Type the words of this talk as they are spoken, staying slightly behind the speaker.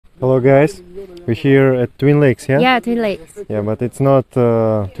Hello guys, we're here at Twin Lakes, yeah? Yeah, Twin Lakes. Yeah, but it's not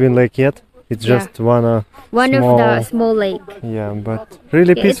Twin Lake yet. It's just one One small, of the small lake. yeah, but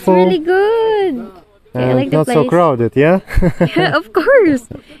really Yeah, peaceful. it's really good. And I like the not place. so crowded, yeah? Yeah, of course.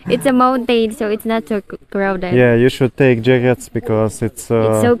 It's a mountain, so it's not so crowded. Yeah, you should take jackets because it's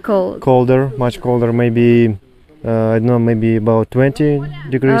so cold. colder, much colder, maybe I don't know, maybe about 20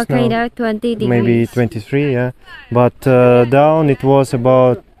 degrees now. Kind of 20 degrees. Maybe 23, yeah. But down it was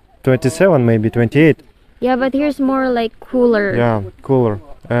about 27, maybe 28. Yeah, but here's more like cooler. Yeah, cooler.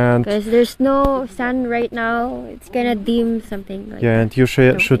 And because there's no sun right now, it's gonna dim something like yeah, that. and you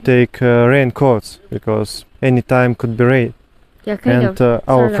should take raincoats because any time could be rain. Yeah, kind and of.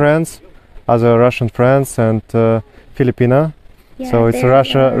 Our sort of. friends, other Russian friends and Filipina, Yeah, so it's a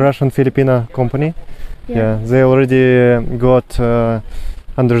Russian Filipina company. Yeah, they already got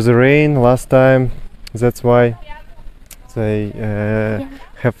under the rain last time. That's why they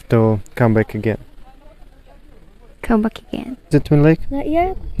have to come back again. Come back again. Is it Twin Lake? Not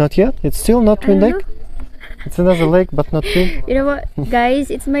yet. Not yet? It's still not Twin I don't Lake? It's another lake, but not Twin. You know what, guys?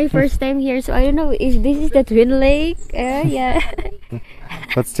 It's my first time here, so I don't know if this is the Twin Lake. Yeah.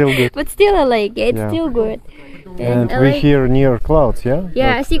 But still good. But still a lake. Yeah, it's Yeah. still good. And I we're like- here near clouds, yeah?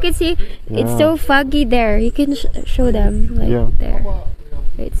 Yeah, Look. as you can see, it's Yeah. so foggy there. You can show them like Yeah. there.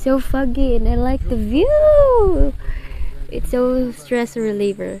 It's so foggy, and I like the view. It's so stress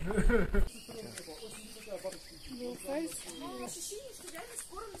reliever.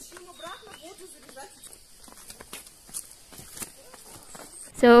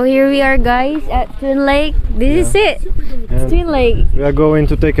 So here we are, guys, at Twin Lake. This is it. It's And Twin Lake. we are going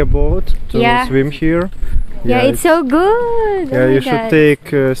to take a boat to Yeah. swim here. Yeah, it's so good. Yeah, Oh my you should God. take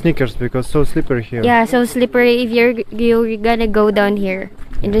sneakers because so slippery here. Yeah, so slippery if you're gonna go down here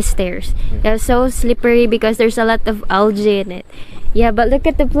in the stairs. Yeah, so slippery because there's a lot of algae in it. Yeah, but look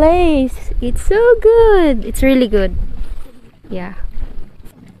at the place. It's so good. It's really good. Yeah.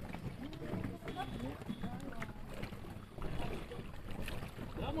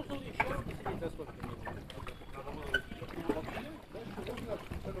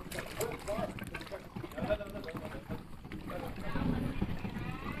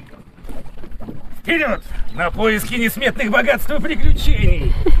 Вперед! На поиски несметных богатств и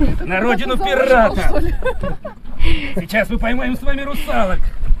приключений! На родину пиратов! Сейчас мы поймаем с вами русалок,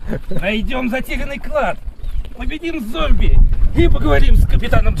 найдем затерянный клад, победим зомби и поговорим с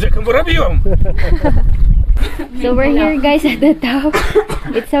капитаном Джеком Воробьем! So we're here, guys, at the top.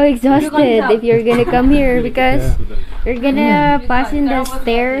 It's so exhausted if you're gonna come here because you're gonna pass in the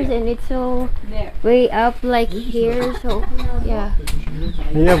stairs and it's so way up like here. So yeah,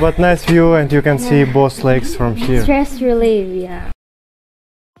 Yeah, but nice view and you can see both lakes from here. stress relief. Yeah.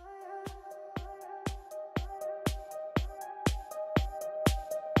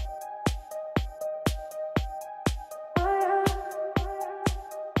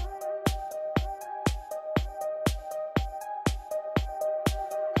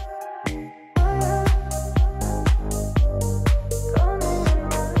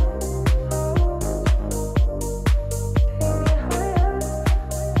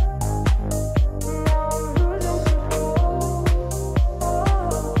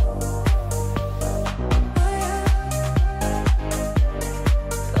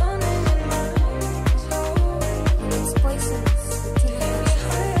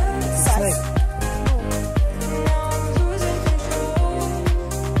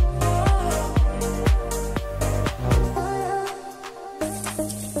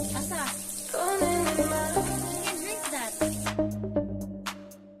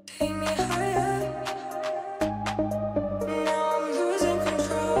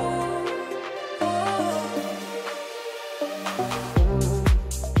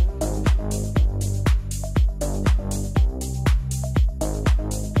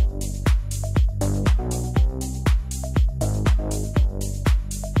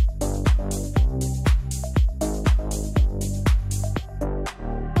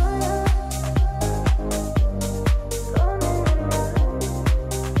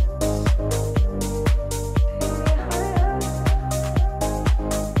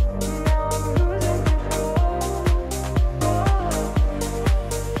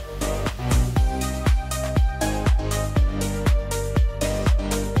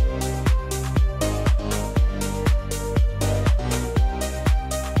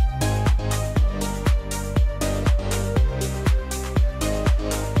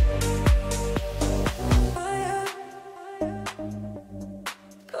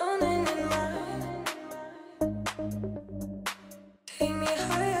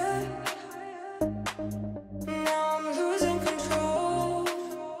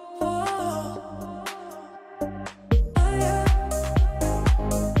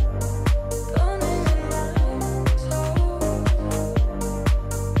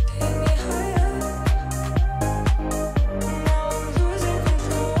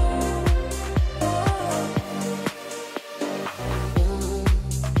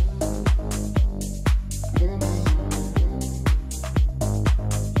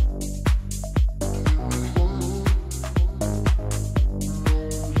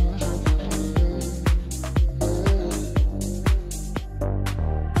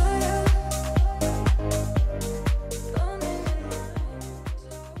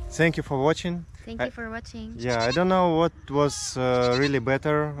 thank you for watching. Thank you for watching. Yeah, I don't know what was really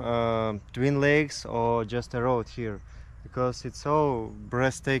better, Twin Lakes or just a road here, because it's so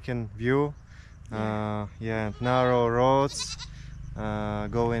breathtaking view. Yeah, narrow roads,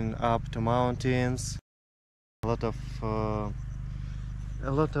 going up to mountains. A lot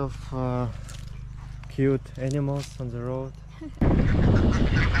of cute animals on the road.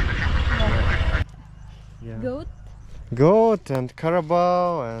 Yeah. Goat and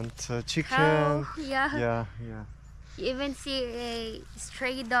carabao and chicken. Cow, yeah. Yeah, yeah. You even see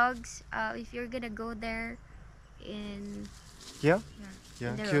stray dogs if you're gonna go there. Yeah,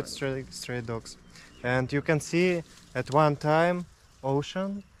 in the cute road. stray dogs. And you can see at one time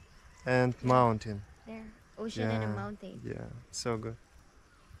ocean and mountain. There, ocean and a mountain. Yeah, so good.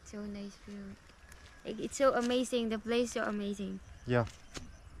 So nice view. Like, it's so amazing. The place so amazing. Yeah.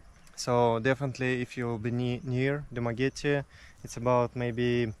 So definitely, if you'll be near Dumaguete, it's about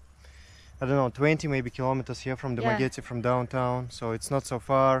maybe, I don't know, 20 maybe kilometers here from Dumaguete, from downtown. So it's not so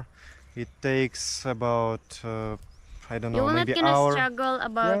far. It takes about I don't know, maybe You're not hour. gonna struggle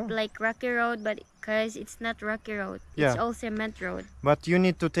about like rocky road, but because it's not rocky road, it's all cement road. But you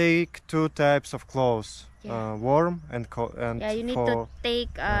need to take two types of clothes, warm and cold. And you need to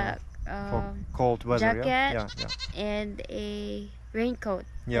take for cold weather, jacket and a raincoat.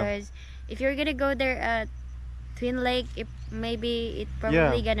 Because if you're gonna go there at Twin Lake, maybe it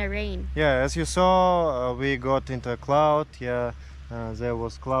probably gonna rain. Yeah, as you saw, we got into a cloud. There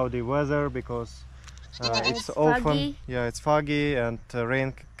was cloudy weather because it's often foggy. It's foggy and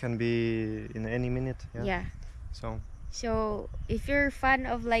rain can be in any minute. So if you're fan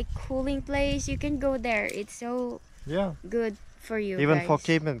of like cooling place, you can go there. It's so good for you. Even guys. for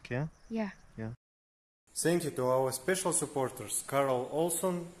camping, Yeah. Thank you to our special supporters, Carl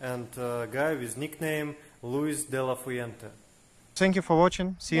Olson and a guy with nickname Luis de la Fuente. Thank you for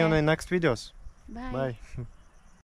watching. See you in the next videos. Bye. Bye.